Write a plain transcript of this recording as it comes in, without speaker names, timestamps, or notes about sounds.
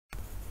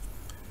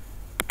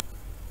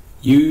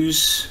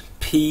Use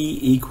P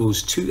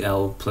equals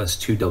 2L plus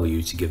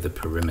 2W to give the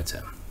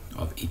perimeter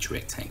of each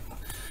rectangle.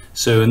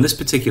 So in this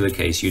particular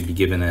case, you'd be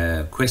given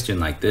a question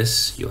like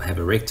this. You'll have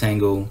a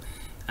rectangle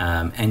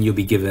and you'll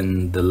be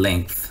given the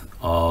length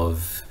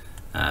of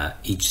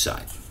each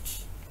side.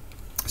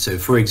 So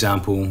for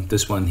example,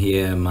 this one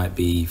here might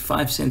be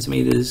 5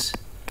 centimeters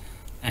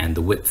and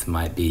the width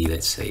might be,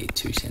 let's say,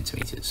 2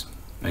 centimeters.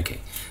 Okay,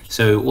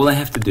 so all I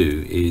have to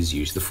do is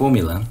use the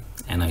formula,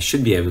 and I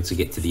should be able to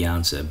get to the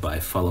answer by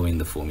following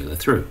the formula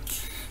through.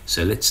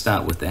 So let's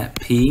start with that.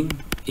 P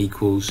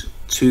equals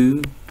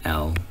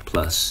 2L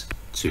plus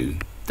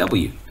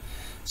 2W.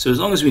 So as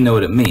long as we know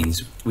what it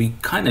means, we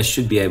kind of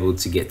should be able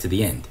to get to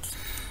the end.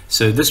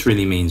 So this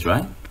really means,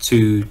 right,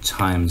 2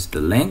 times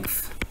the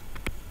length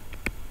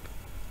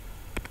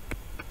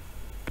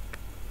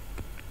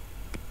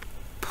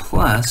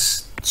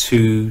plus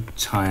 2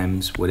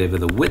 times whatever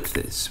the width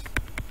is.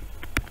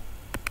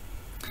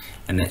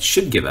 And that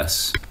should give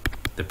us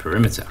the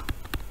perimeter.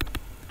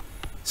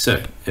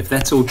 So if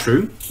that's all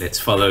true, let's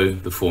follow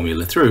the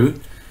formula through.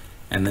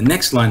 And the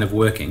next line of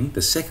working,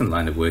 the second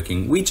line of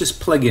working, we just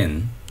plug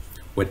in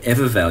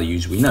whatever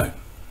values we know.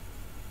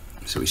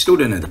 So we still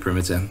don't know the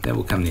perimeter, that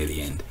will come near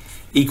the end.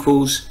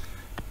 Equals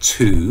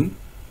 2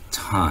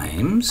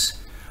 times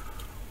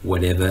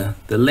whatever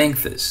the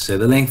length is. So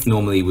the length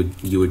normally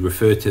you would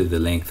refer to the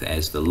length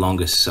as the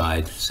longest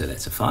side, so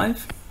that's a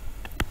 5.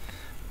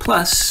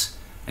 Plus,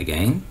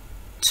 again,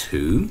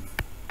 2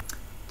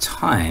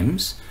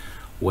 times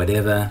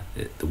whatever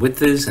the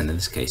width is, and in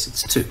this case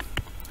it's 2.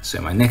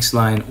 So my next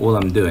line, all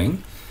I'm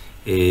doing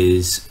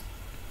is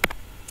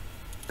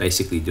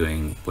basically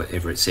doing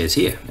whatever it says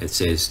here. It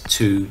says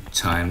 2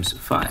 times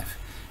 5,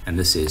 and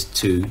this is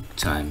 2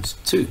 times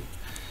 2.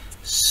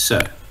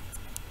 So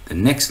the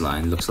next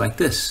line looks like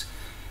this.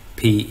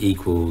 P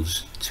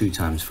equals 2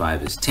 times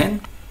 5 is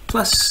 10,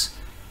 plus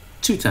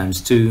 2 times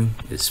 2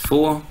 is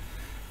 4,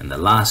 and the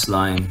last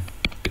line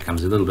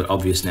becomes a little bit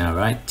obvious now,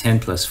 right? 10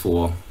 plus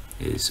 4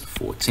 is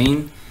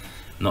 14.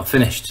 Not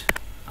finished.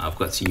 I've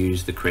got to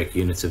use the correct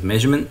units of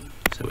measurement.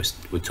 So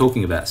we're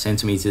talking about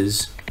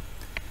centimeters.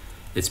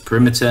 It's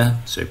perimeter,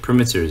 so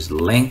perimeter is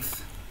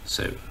length,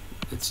 so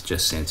it's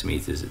just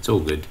centimeters. It's all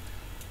good.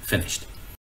 Finished.